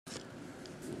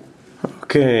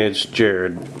Okay, it's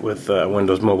Jared with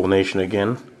Windows Mobile Nation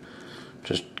again.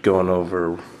 Just going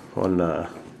over one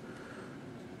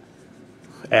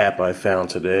app I found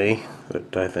today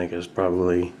that I think is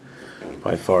probably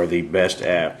by far the best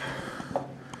app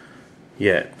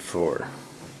yet for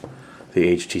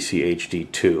the HTC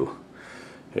HD2.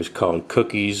 It's called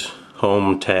Cookie's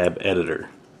Home Tab Editor.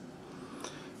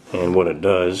 And what it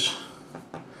does,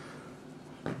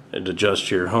 it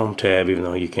adjusts your home tab, even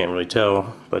though you can't really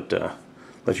tell, but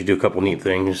lets you do a couple neat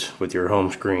things with your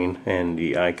home screen and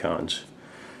the icons.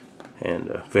 And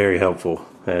very helpful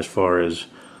as far as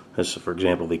this, for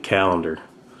example, the calendar.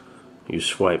 You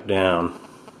swipe down,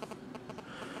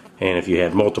 and if you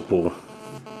have multiple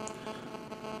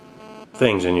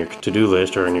things in your to-do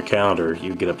list or in your calendar,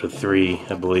 you get up to 3,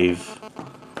 I believe,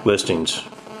 listings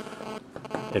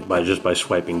just by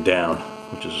swiping down,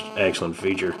 which is an excellent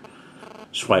feature.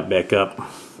 Swipe back up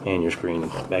and your screen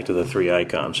back to the 3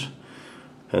 icons.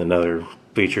 And another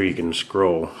feature, you can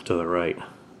scroll to the right.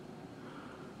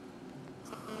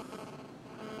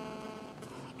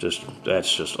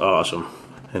 That's just awesome.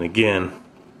 And again,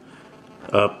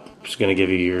 up is going to give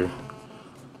you your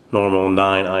normal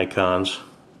 9 icons,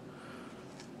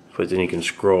 but then you can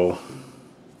scroll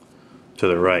to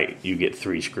the right, you get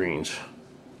 3 screens.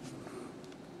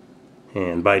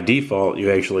 And by default you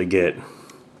actually get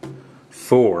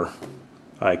 4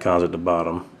 icons at the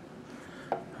bottom.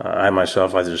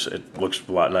 It looks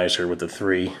a lot nicer with the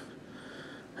 3,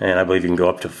 and I believe you can go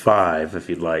up to 5 if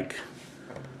you'd like,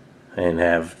 and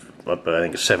have up to, I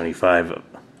think, 75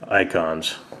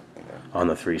 icons on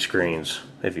the 3 screens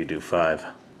if you do 5.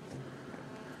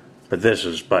 But this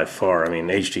is by far, I mean,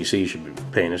 HTC should be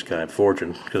paying this guy a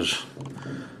fortune, because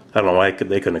I don't know why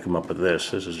they couldn't have come up with this.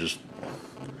 This is just,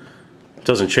 it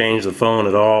doesn't change the phone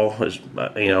at all,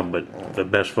 but the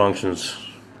best functions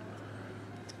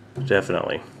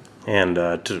definitely. And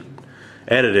to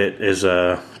edit it is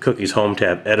Cookie's Home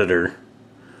Tab Editor,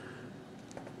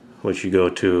 which you go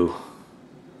to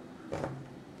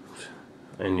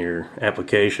in your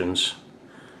applications,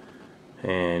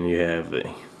 and you have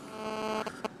the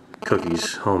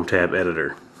Cookie's Home Tab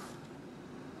Editor.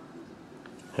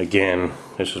 Again,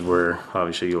 this is where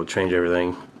obviously you'll change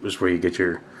everything. This is where you get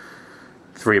your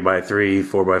 3x3,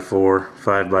 4x4,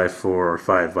 5x4, or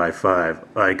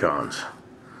 5x5 icons.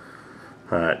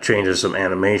 It changes some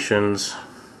animations,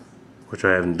 which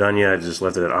I haven't done yet. I just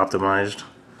left it at optimized.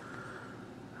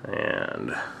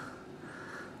 And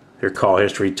your call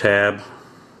history tab,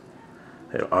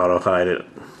 it'll auto hide it.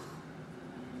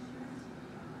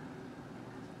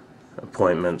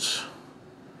 Appointments.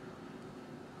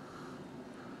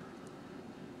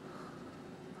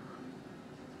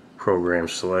 Program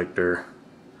selector.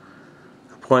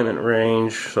 Appointment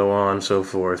range, so on and so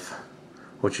forth.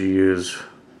 What you use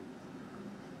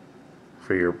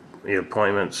for your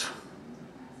appointments.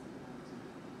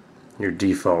 Your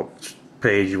default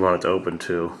page you want it to open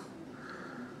to.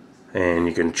 And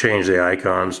you can change the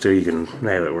icons too. You can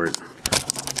have it where it,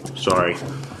 sorry,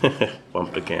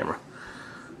 bumped the camera.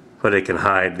 But it can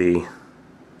hide the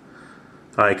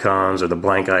icons or the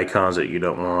blank icons that you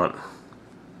don't want.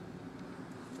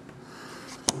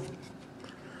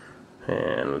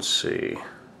 And let's see.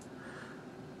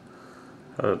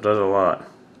 It does a lot.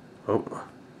 Oh.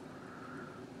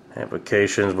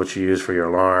 Applications, what you use for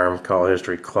your alarm, call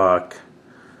history, clock,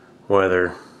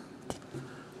 weather.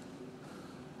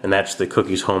 And that's the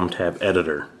Cookie's Home Tab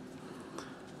Editor.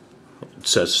 It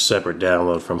says a separate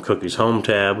download from Cookie's Home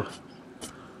Tab,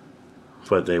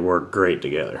 but they work great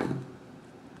together.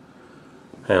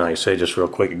 And like I say, just real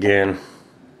quick again,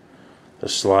 the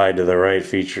slide to the right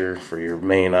feature for your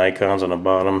main icons on the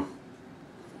bottom,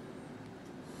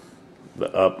 the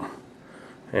up,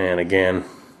 and again,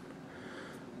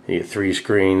 you get 3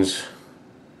 screens.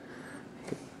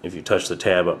 If you touch the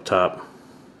tab up top,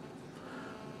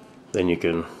 then you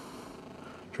can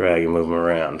drag and move them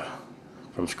around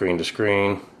from screen to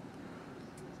screen.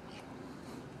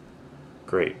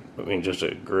 Great. I mean, just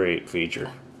a great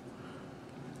feature.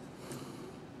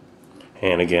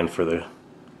 And again, for the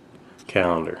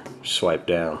calendar, swipe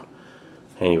down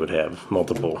and you would have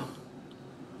multiple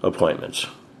appointments.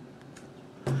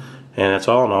 And that's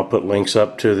all, and I'll put links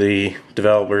up to the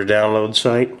developer download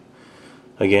site.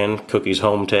 Again, Cookie's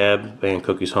Home Tab and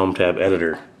Cookie's Home Tab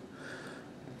Editor.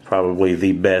 Probably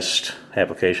the best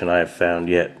application I have found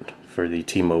yet for the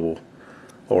T-Mobile,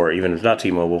 or even if not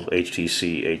T-Mobile,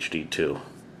 HTC HD2.